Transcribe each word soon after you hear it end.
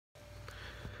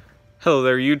Hello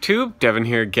there YouTube, Devin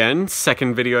here again,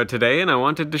 second video today, and I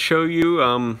wanted to show you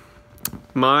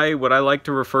what I like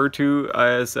to refer to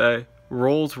as a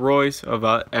Rolls-Royce of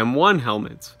M1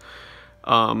 helmets.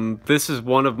 This is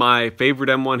one of my favorite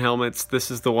M1 helmets.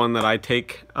 This is the one that I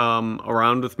take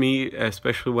around with me,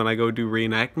 especially when I go do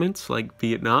reenactments like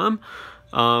Vietnam.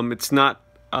 It's not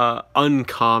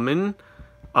uncommon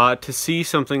to see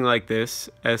something like this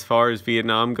as far as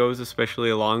Vietnam goes, especially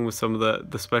along with some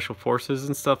of the special forces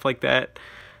and stuff like that,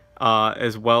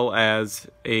 as well as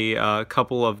a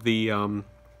couple of the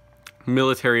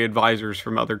military advisors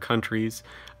from other countries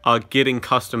getting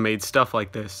custom-made stuff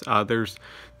like this.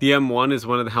 The M1 is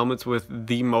one of the helmets with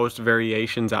the most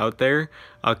variations out there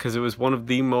because it was one of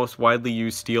the most widely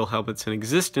used steel helmets in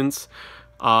existence,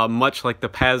 much like the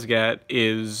Pazgat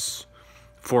is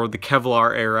for the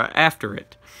Kevlar era after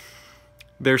it.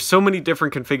 There's so many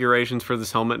different configurations for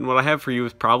this helmet, and what I have for you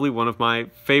is probably one of my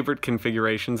favorite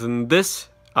configurations, and this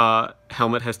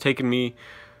helmet has taken me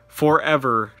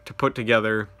forever to put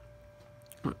together,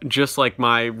 just like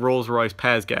my Rolls-Royce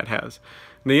Pazgat has.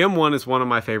 And the M1 is one of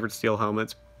my favorite steel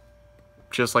helmets,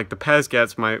 just like the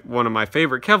Pazgat's one of my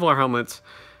favorite Kevlar helmets,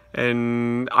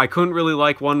 and I couldn't really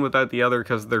like one without the other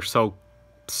because they're so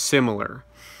similar.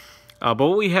 But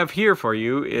what we have here for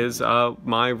you is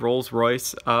my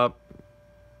Rolls-Royce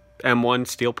M1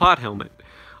 steel pot helmet.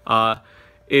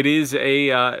 It is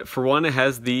for one, it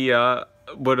has the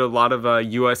what a lot of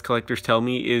US collectors tell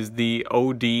me is the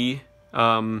OD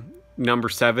number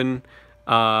 7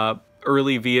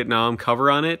 early Vietnam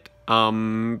cover on it.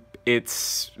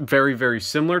 It's very, very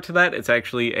similar to that. It's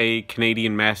actually a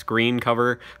Canadian mass green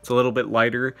cover. It's a little bit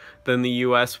lighter than the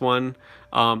US one,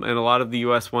 and a lot of the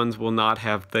US ones will not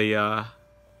have the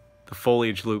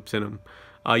foliage loops in them.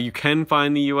 You can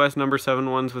find the US number 7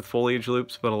 ones with foliage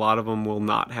loops, but a lot of them will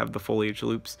not have the foliage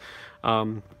loops.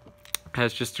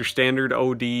 Has just your standard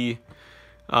OD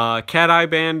cat eye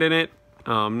band in it.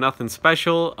 Nothing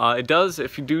special. It does,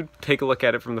 if you do take a look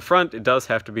at it from the front, it does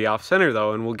have to be off-center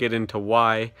though, and we'll get into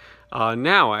why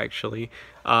now actually,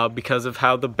 because of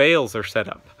how the bales are set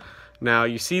up. Now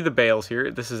you see the bales here.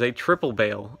 This is a triple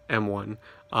bale M1.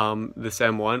 This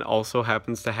M1 also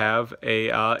happens to have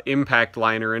a impact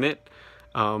liner in it,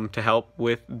 to help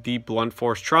with the blunt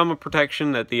force trauma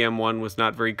protection that the M1 was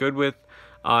not very good with.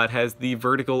 It has the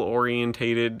vertical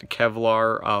orientated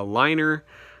Kevlar liner.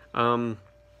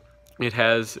 It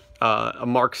has a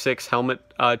Mark 6 helmet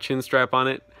chin strap on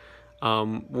it,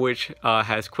 which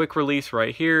has quick release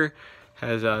right here.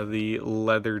 Has the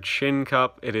leather chin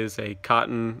cup. It is a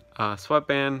cotton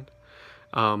sweatband.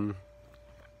 Cotton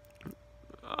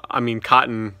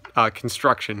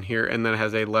construction here, and then it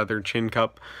has a leather chin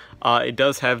cup. It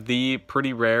does have the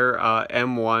pretty rare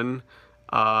M1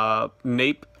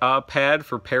 nape pad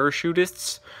for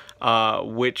parachutists,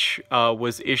 which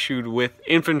was issued with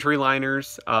infantry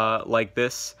liners like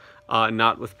this,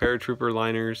 not with paratrooper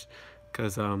liners,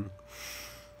 because,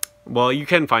 well, you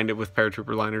can find it with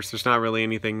paratrooper liners. There's not really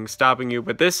anything stopping you,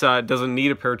 but this doesn't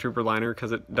need a paratrooper liner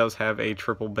because it does have a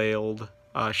triple baled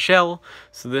shell,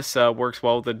 so this works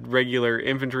well with a regular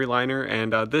infantry liner,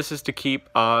 and this is to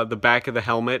keep the back of the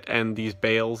helmet and these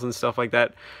bales and stuff like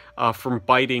that from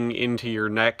biting into your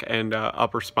neck and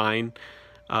upper spine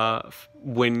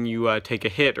when you take a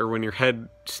hit or when your head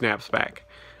snaps back,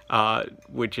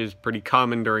 which is pretty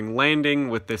common during landing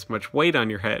with this much weight on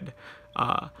your head.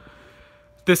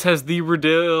 This has the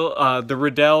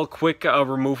Riddell quick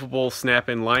removable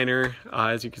snap-in liner,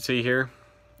 as you can see here.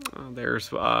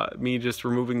 There's me just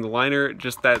removing the liner,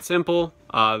 just that simple.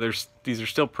 These are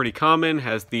still pretty common.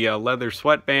 Has the leather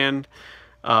sweatband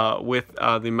with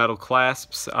the metal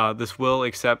clasps. This will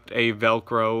accept a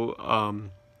Velcro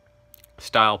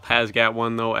style Pazgat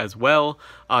one though as well,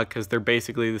 because they're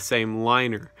basically the same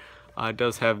liner. It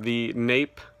does have the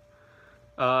nape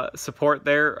support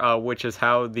there, which is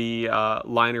how the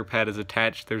liner pad is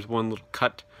attached. There's one little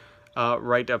cut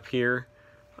right up here.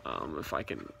 If I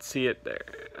can see it there,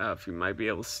 if you might be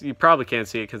able to see, you probably can't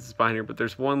see it because it's behind here, but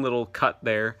there's one little cut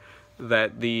there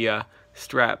that the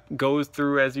strap goes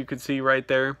through, as you can see right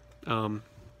there. And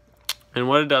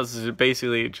what it does is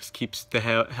it just keeps the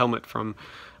helmet from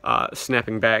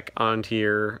snapping back onto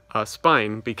your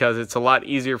spine, because it's a lot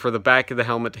easier for the back of the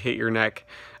helmet to hit your neck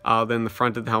than the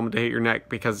front of the helmet to hit your neck,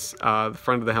 because the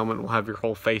front of the helmet will have your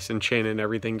whole face and chin and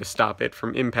everything to stop it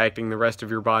from impacting the rest of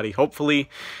your body, hopefully.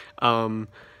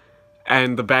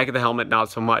 And the back of the helmet, not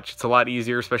so much. It's a lot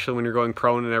easier, especially when you're going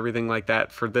prone and everything like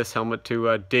that, for this helmet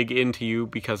to dig into you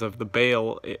because of the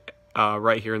bale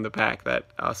right here in the back that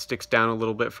sticks down a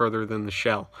little bit further than the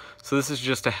shell. So this is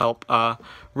just to help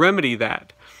remedy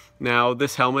that. Now,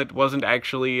 this helmet wasn't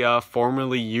actually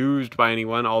formerly used by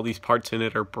anyone. All these parts in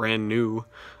it are brand new.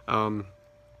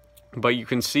 But you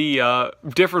can see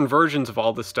different versions of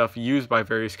all this stuff used by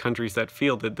various countries that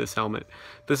fielded this helmet.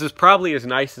 This is probably as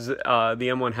nice as the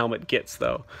M1 helmet gets,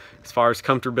 though, as far as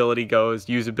comfortability goes,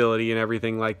 usability and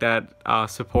everything like that,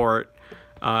 support,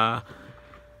 and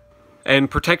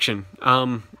protection.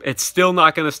 It's still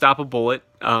not going to stop a bullet.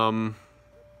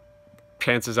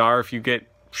 Chances are, if you get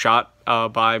shot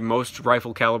by most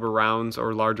rifle caliber rounds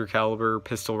or larger caliber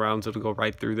pistol rounds, it'll go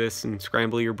right through this and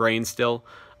scramble your brain still.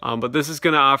 But this is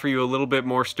going to offer you a little bit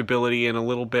more stability and a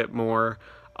little bit more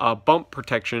bump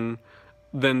protection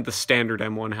than the standard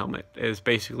M1 helmet, is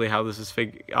basically how this is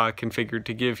configured,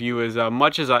 to give you as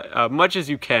much as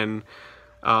you can,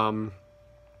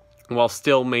 while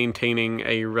still maintaining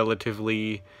a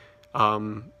relatively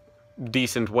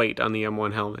decent weight on the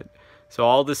M1 helmet. So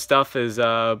all this stuff is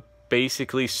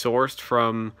basically sourced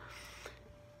from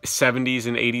 70s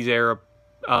and 80s era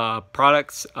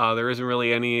products. There isn't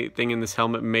really anything in this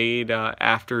helmet made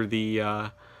after the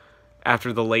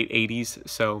late 80s.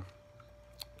 So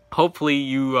hopefully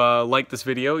you like this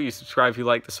video, you subscribe if you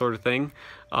like this sort of thing.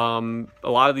 A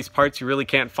lot of these parts you really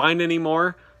can't find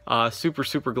anymore.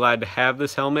 Super glad to have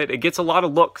this helmet. It gets a lot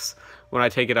of looks when I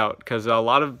take it out, because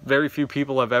very few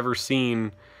people have ever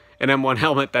seen an M1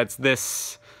 helmet that's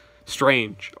this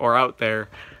strange or out there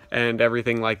and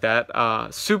everything like that.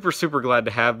 Super glad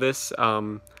to have this.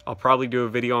 I'll probably do a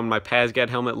video on my PASGAT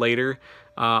helmet later.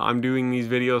 I'm doing these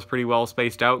videos pretty well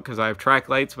spaced out because I have track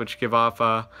lights which give off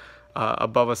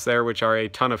above us there, which are a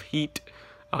ton of heat,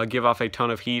 give off a ton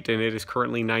of heat, and it is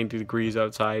currently 90 degrees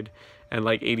outside and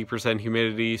like 80%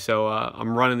 humidity, so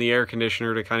I'm running the air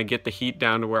conditioner to kind of get the heat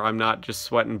down to where I'm not just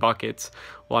sweating buckets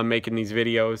while I'm making these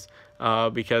videos,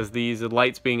 because the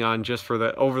lights being on just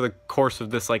for over the course of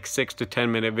this like 6 to 10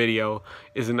 minute video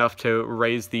is enough to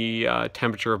raise the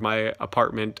temperature of my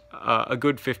apartment a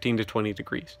good 15 to 20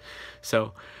 degrees.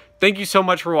 So thank you so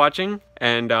much for watching,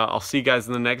 and I'll see you guys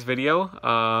in the next video.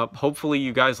 Hopefully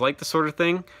you guys like this sort of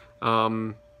thing.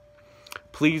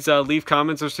 Please leave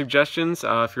comments or suggestions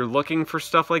if you're looking for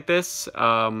stuff like this.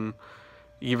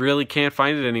 You really can't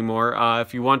find it anymore.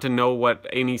 If you want to know what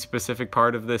any specific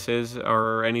part of this is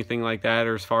or anything like that,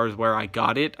 or as far as where I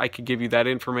got it, I could give you that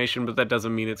information, but that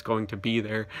doesn't mean it's going to be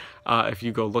there if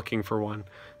you go looking for one.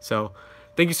 So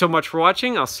thank you so much for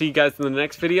watching. I'll see you guys in the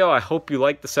next video. I hope you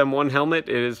like this M1 helmet.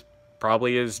 It is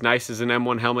probably as nice as an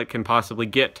M1 helmet can possibly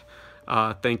get.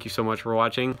 Thank you so much for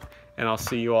watching, and I'll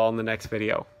see you all in the next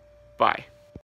video. Bye.